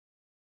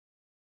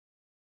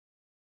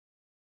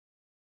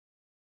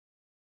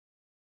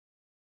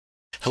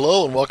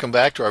Hello and welcome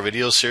back to our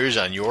video series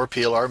on your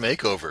PLR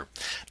makeover.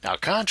 Now,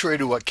 contrary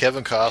to what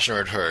Kevin Costner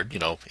had heard,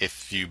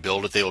 if you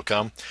build it, they will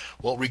come.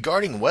 Well,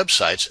 regarding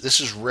websites, this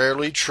is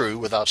rarely true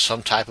without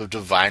some type of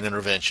divine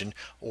intervention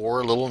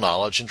or a little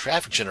knowledge in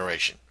traffic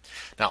generation.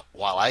 Now,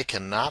 while I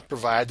cannot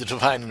provide the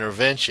divine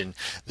intervention,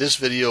 this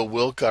video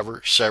will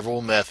cover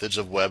several methods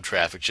of web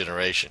traffic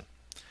generation.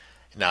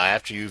 Now,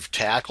 after you've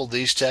tackled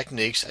these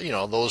techniques,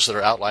 those that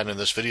are outlined in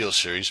this video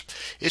series,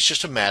 it's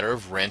just a matter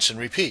of rinse and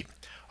repeat.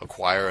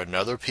 Acquire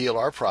another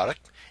PLR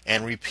product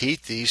and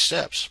repeat these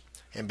steps.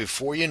 And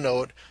before you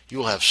know it, you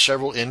will have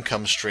several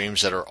income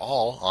streams that are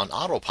all on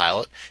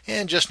autopilot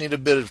and just need a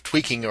bit of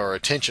tweaking or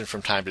attention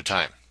from time to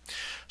time.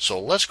 So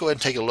let's go ahead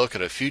and take a look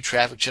at a few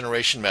traffic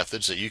generation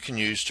methods that you can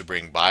use to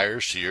bring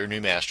buyers to your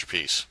new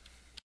masterpiece.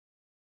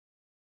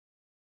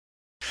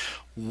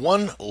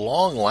 One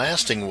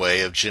long-lasting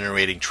way of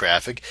generating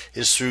traffic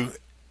is through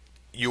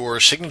your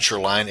signature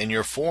line in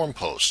your forum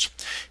posts.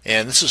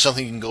 And this is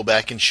something you can go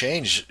back and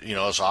change,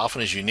 as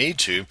often as you need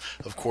to.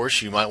 Of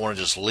course, you might want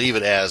to just leave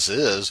it as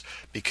is,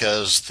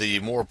 because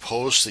the more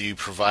posts that you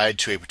provide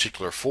to a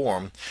particular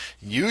forum,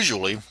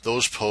 usually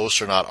those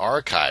posts are not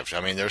archived.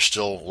 They're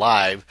still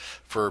live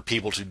for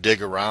people to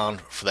dig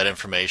around for that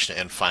information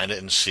and find it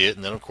and see it,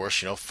 and then of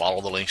course,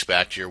 follow the links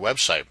back to your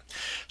website.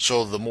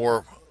 So the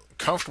more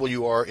comfortable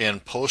you are in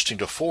posting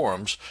to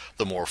forums,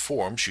 the more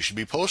forums you should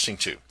be posting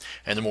to.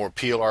 And the more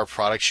PLR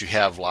products you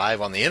have live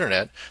on the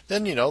internet,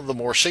 then the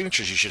more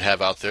signatures you should have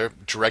out there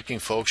directing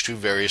folks to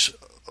various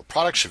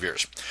products of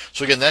yours.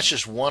 So again, that's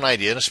just one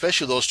idea, and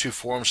especially those two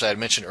forums I had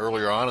mentioned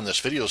earlier on in this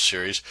video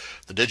series,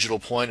 the Digital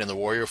Point and the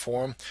Warrior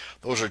Forum.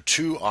 Those are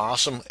two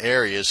awesome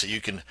areas that you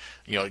can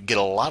get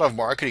a lot of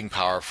marketing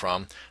power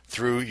from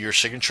through your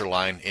signature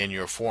line in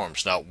your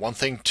forums. Now, one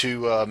thing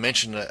to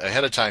mention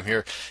ahead of time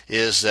here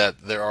is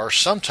that there are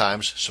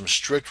sometimes some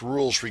strict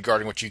rules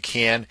regarding what you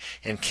can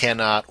and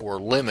cannot, or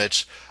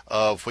limits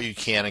of what you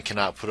can and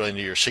cannot put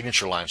into your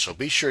signature line. So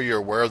be sure you're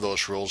aware of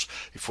those rules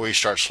before you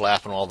start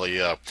slapping all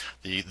the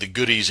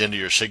goodies into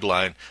your sig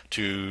line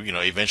to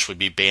eventually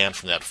be banned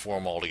from that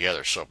forum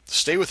altogether. So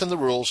stay within the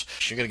rules.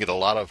 You're going to get a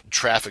lot of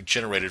traffic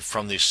generated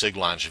from these sig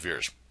lines of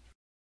yours.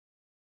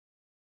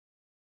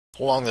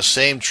 Along the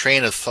same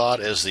train of thought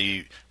as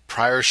the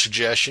prior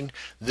suggestion,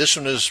 this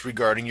one is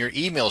regarding your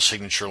email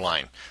signature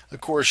line. Of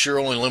course, you're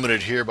only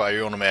limited here by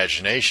your own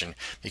imagination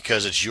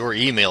because it's your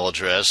email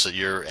address that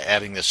you're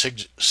adding the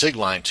sig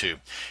line to.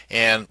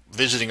 And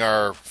visiting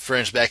our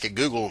friends back at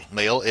Google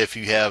Mail, if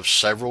you have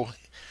several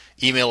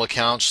email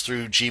accounts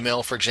through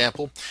Gmail, for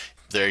example,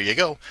 there you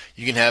go.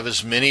 You can have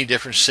as many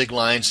different sig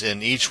lines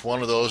in each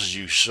one of those as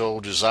you so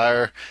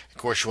desire. Of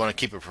course, you want to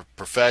keep it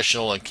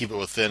professional and keep it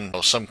within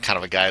some kind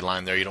of a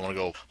guideline there. You don't want to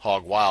go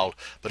hog wild.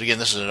 But again,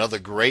 this is another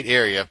great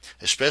area,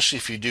 especially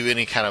if you do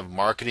any kind of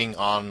marketing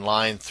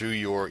online through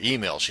your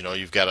emails.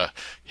 You've got a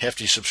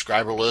hefty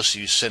subscriber list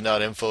you send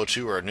out info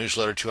to, or a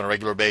newsletter to on a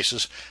regular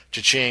basis.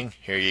 Cha-ching,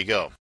 here you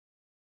go.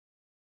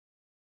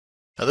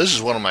 Now, this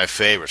is one of my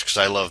favorites because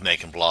I love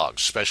making blogs,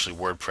 especially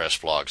WordPress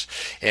blogs.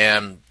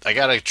 And I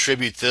got to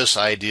attribute this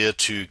idea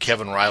to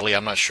Kevin Riley.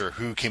 I'm not sure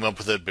who came up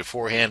with it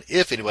beforehand,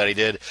 if anybody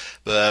did,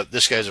 but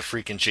this guy's a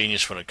freaking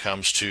genius when it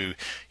comes to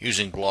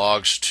using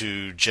blogs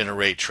to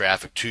generate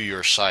traffic to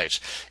your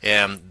sites.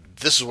 And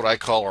this is what I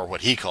call, or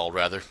what he called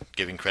rather,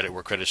 giving credit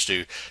where credit's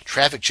due,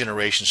 traffic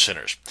generation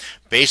centers.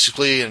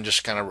 Basically, and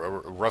just kind of a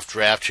rough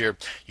draft here,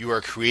 you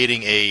are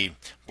creating a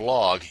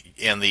blog,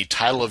 and the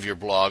title of your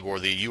blog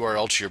or the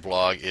URL to your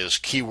blog is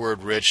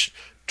keyword rich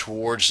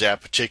towards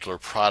that particular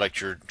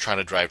product you're trying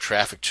to drive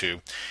traffic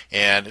to,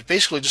 and it's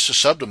basically just a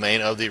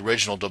subdomain of the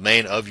original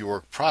domain of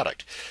your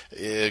product.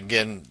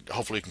 Again,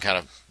 hopefully you can kind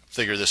of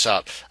figure this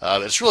out.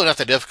 It's really not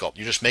that difficult.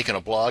 You're just making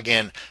a blog,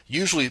 and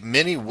usually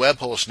many web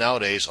hosts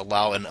nowadays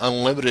allow an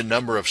unlimited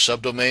number of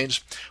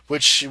subdomains,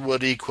 which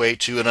would equate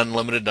to an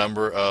unlimited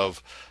number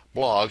of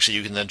blogs that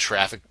you can then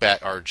traffic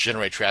back or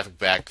generate traffic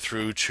back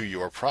through to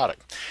your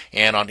product.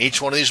 And on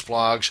each one of these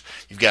blogs,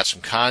 you've got some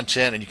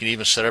content, and you can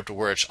even set it up to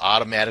where it's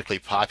automatically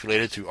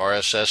populated through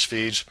RSS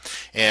feeds.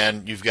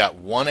 And you've got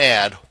one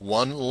ad,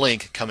 one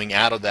link coming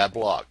out of that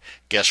blog.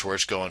 Guess where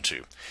it's going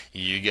to?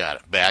 You got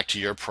it, back to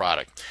your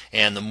product.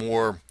 And the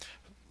more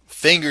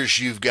fingers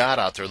you've got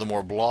out there, the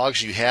more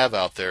blogs you have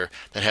out there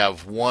that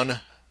have one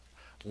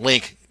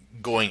link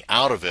going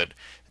out of it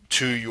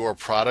to your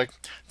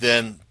product,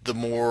 then the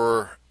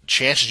more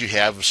chances you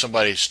have of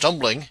somebody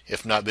stumbling,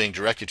 if not being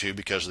directed to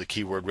because of the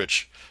keyword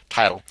rich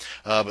title,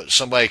 but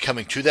somebody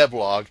coming to that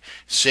blog,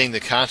 seeing the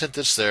content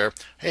that's there,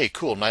 hey,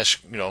 cool, nice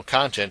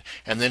content,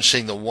 and then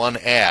seeing the one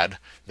ad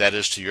that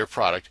is to your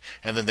product,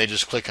 and then they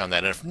just click on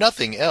that. And if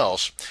nothing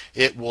else,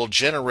 it will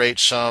generate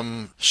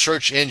some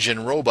search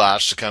engine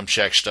robots to come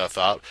check stuff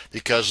out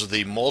because of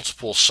the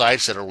multiple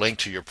sites that are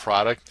linked to your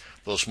product.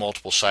 those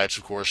multiple sites,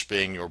 of course,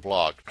 being your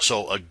blog.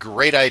 So a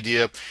great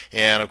idea.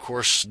 And of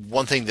course,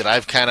 one thing that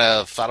I've kind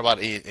of thought about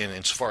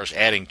in so far as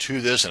adding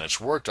to this, and it's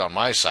worked on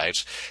my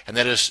sites, and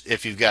that is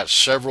if you've got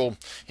several,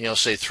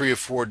 say 3 or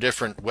 4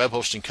 different web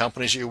hosting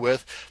companies that you're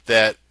with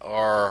that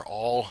are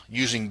all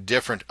using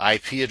different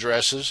IP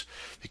addresses,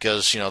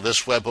 because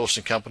this web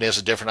hosting company has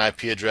a different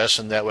IP address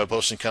than that web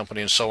hosting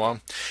company, and so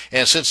on.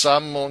 And since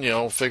I'm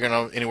figuring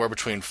out anywhere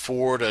between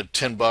 $4 to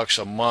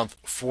 $10 a month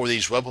for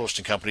these web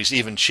hosting companies,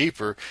 even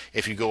cheaper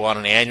if you go on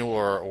an annual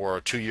or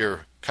a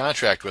 2-year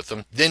contract with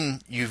them,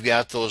 then you've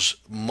got those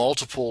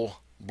multiple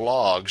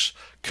blogs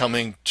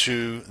coming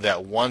to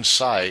that one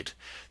site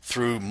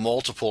through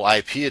multiple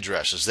IP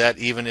addresses. That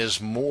even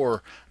is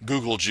more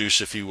Google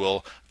juice, if you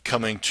will,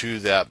 coming to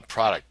that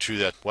product, to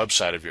that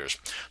website of yours.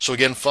 So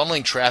again,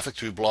 funneling traffic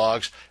through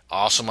blogs,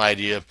 awesome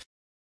idea.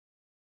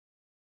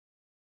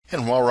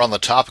 And while we're on the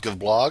topic of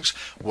blogs,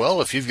 well,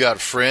 if you've got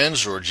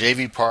friends or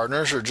JV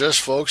partners or just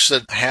folks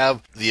that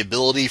have the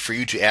ability for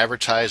you to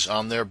advertise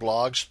on their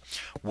blogs,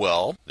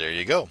 well, there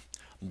you go.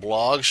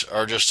 Blogs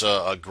are just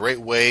a great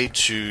way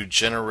to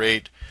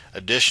generate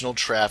additional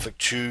traffic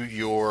to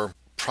your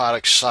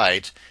product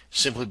site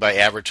simply by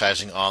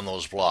advertising on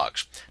those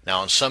blogs.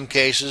 Now, in some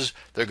cases,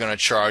 they're going to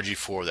charge you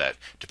for that.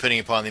 Depending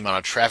upon the amount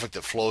of traffic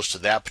that flows to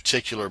that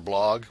particular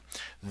blog,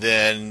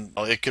 then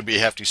it could be a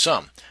hefty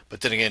sum.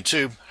 But then again,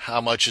 too, how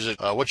much is it?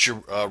 What's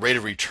your rate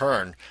of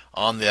return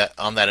on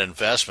that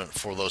investment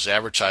for those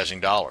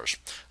advertising dollars?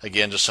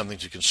 Again, just something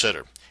to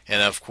consider.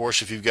 And of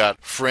course, if you've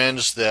got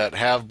friends that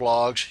have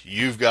blogs,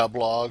 you've got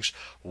blogs,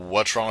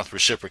 what's wrong with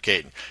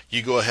reciprocating?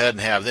 You go ahead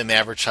and have them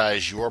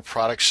advertise your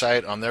product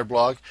site on their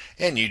blog,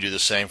 and you do the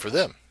same for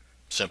them.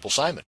 Simple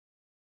Simon.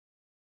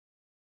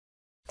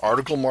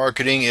 Article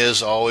marketing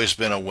has always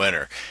been a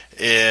winner.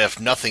 If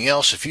nothing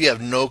else, if you have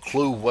no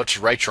clue what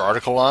to write your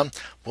article on,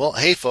 well,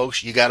 hey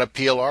folks, you got a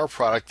PLR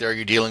product there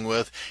you're dealing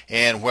with,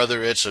 and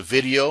whether it's a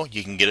video,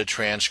 you can get it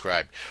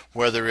transcribed.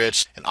 Whether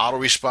it's an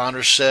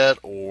autoresponder set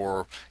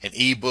or an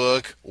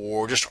ebook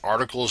or just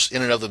articles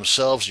in and of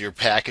themselves you're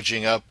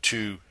packaging up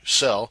to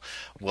sell,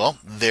 well,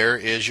 there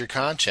is your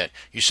content.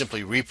 You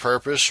simply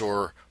repurpose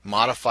or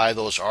modify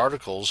those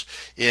articles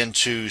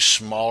into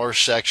smaller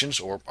sections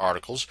or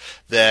articles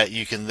that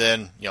you can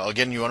then,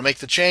 again, you want to make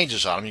the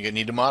changes on them. You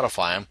need to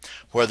modify them,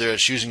 whether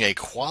it's using a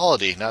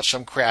quality, not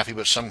some crappy,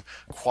 but some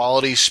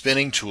quality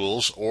spinning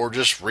tools, or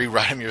just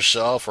rewrite them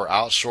yourself or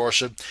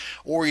outsource it,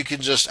 or you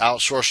can just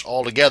outsource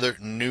altogether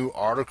new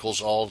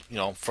articles all,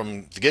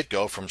 from the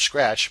get-go, from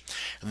scratch.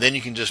 And then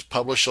you can just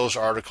publish those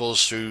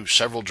articles through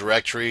several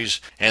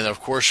directories. And of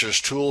course,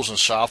 there's tools and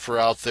software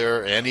out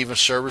there and even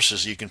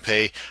services you can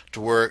pay to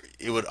where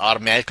it would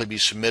automatically be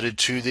submitted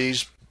to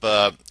these.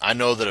 But I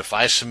know that if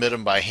I submit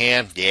them by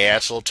hand, yeah,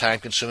 it's a little time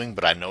consuming,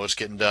 but I know it's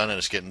getting done and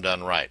it's getting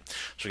done right.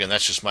 So again,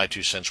 that's just my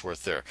 2 cents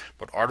worth there.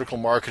 But article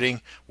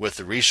marketing with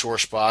the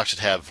resource box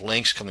that have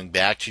links coming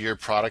back to your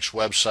product's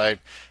website,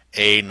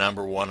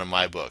 number 1 in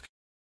my book.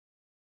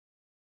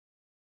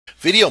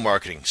 Video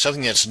marketing,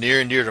 something that's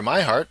near and dear to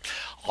my heart.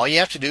 All you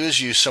have to do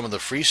is use some of the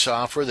free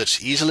software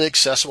that's easily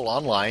accessible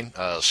online,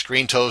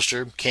 Screen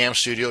Toaster, Cam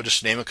Studio, just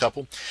to name a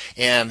couple.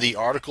 And the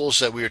articles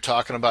that we were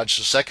talking about just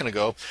a second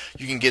ago,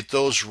 you can get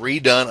those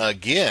redone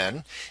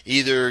again,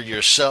 either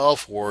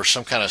yourself or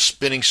some kind of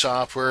spinning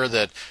software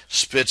that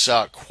spits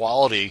out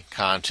quality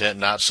content,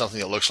 not something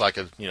that looks like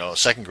a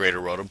second grader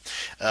wrote them,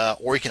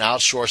 or you can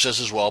outsource this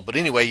as well. But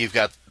anyway, you've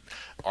got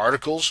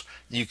articles.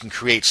 You can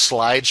create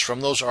slides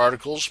from those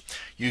articles.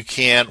 You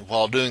can,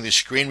 while doing the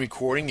screen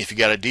recording, if you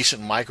got a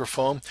decent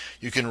microphone,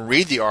 you can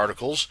read the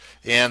articles,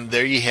 and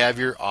there you have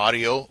your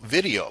audio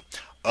video.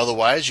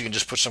 Otherwise, you can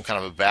just put some kind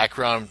of a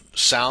background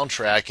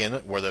soundtrack in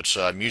it, whether it's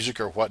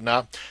music or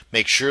whatnot.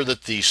 Make sure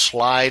that the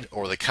slide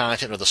or the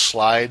content of the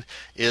slide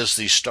is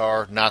the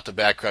star, not the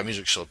background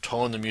music, so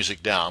tone the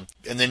music down.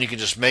 And then you can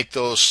just make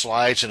those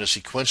slides in a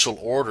sequential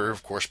order,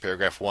 of course,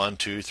 paragraph 1,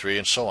 2, 3,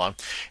 and so on.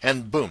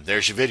 And boom,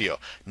 there's your video.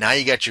 Now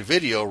you got your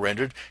video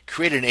rendered.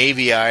 Create an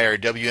AVI or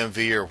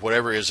WMV or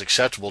whatever is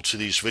acceptable to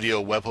these video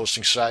web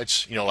hosting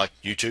sites, like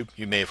YouTube.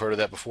 You may have heard of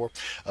that before.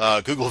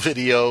 Google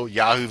Video,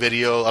 Yahoo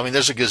Video. I mean,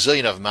 there's a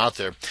gazillion of them out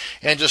there,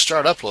 and just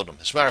start uploading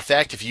them. As a matter of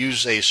fact, if you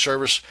use a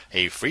service,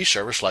 a free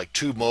service like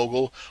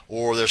TubeMogul,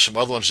 or there's some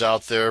other ones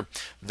out there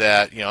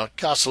that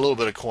cost a little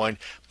bit of coin,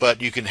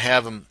 but you can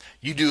have them.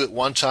 You do it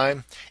one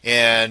time,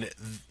 and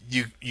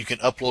you can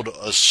upload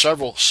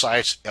several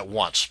sites at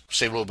once.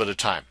 Save a little bit of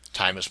time.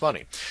 Time is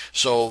money.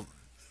 So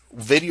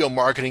video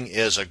marketing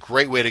is a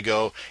great way to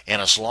go,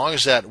 and as long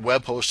as that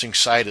web hosting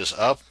site is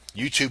up,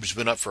 YouTube's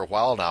been up for a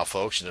while now,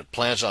 folks, and it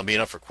plans on being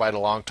up for quite a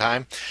long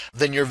time,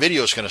 then your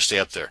video is going to stay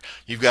up there.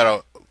 You've got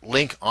a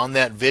link on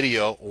that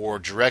video or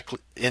directly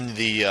in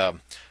the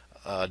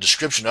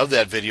description of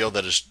that video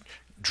that is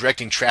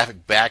directing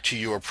traffic back to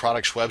your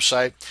product's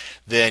website,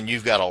 then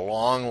you've got a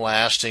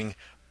long-lasting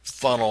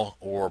funnel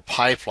or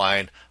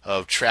pipeline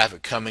of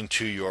traffic coming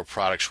to your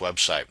product's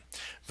website.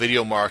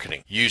 Video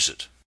marketing, use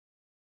it.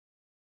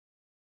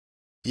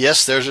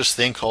 Yes, there's this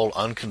thing called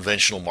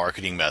unconventional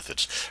marketing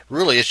methods.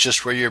 Really, it's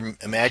just where your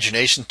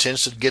imagination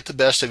tends to get the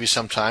best of you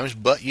sometimes,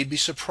 but you'd be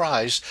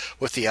surprised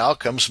what the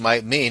outcomes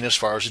might mean as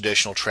far as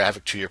additional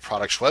traffic to your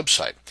product's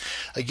website.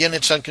 Again,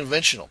 it's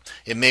unconventional.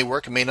 It may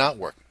work, it may not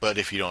work, but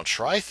if you don't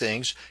try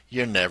things,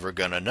 you're never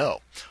going to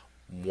know.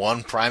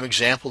 One prime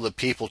example that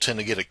people tend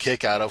to get a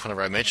kick out of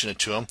whenever I mention it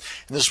to them,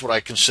 and this is what I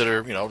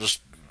consider,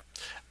 just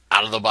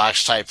out of the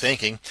box type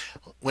thinking.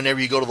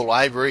 Whenever you go to the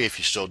library, if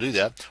you still do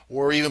that,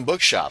 or even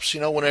bookshops,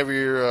 whenever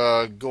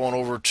you're going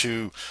over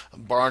to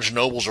Barnes and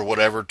Nobles or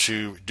whatever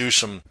to do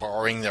some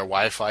borrowing their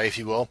Wi-Fi, if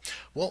you will,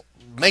 well,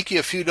 make you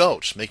a few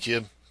notes, make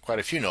you quite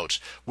a few notes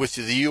with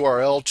the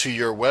URL to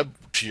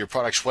your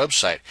product's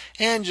website,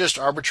 and just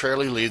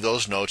arbitrarily leave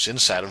those notes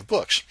inside of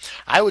books.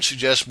 I would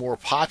suggest more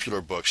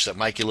popular books that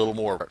might get a little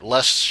more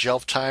less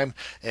shelf time,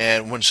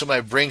 and when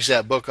somebody brings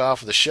that book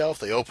off of the shelf,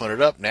 they open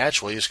it up,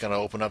 naturally it's going to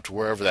open up to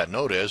wherever that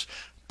note is.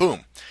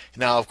 Boom.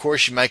 Now, of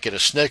course, you might get a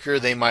snicker.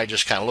 They might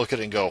just kind of look at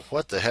it and go,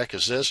 what the heck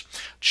is this?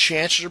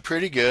 Chances are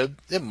pretty good.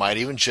 It might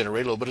even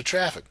generate a little bit of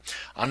traffic.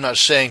 I'm not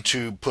saying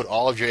to put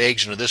all of your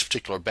eggs into this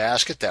particular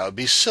basket. That would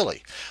be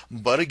silly.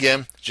 But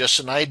again, just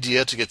an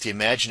idea to get the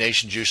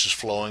imagination juices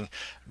flowing.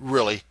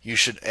 Really, you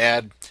should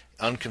add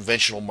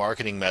unconventional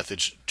marketing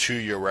methods to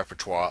your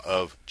repertoire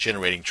of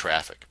generating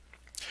traffic.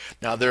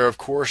 Now, there, of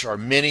course, are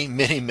many,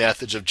 many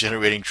methods of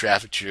generating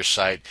traffic to your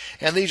site,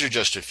 and these are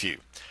just a few.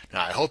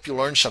 Now, I hope you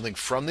learned something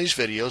from these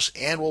videos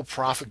and will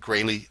profit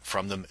greatly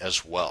from them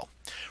as well.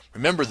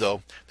 Remember,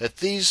 though, that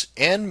these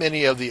and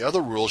many of the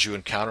other rules you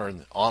encounter in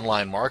the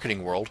online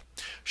marketing world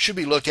should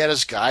be looked at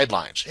as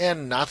guidelines,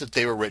 and not that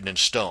they were written in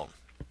stone.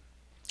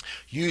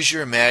 Use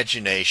your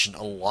imagination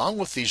along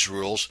with these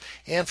rules,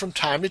 and from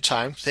time to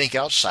time, think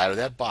outside of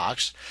that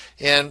box,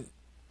 and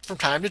from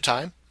time to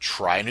time,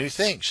 try new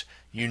things.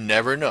 You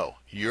never know.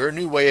 Your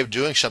new way of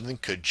doing something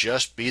could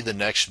just be the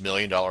next $1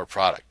 million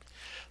product.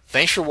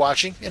 Thanks for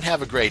watching, and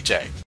have a great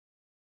day.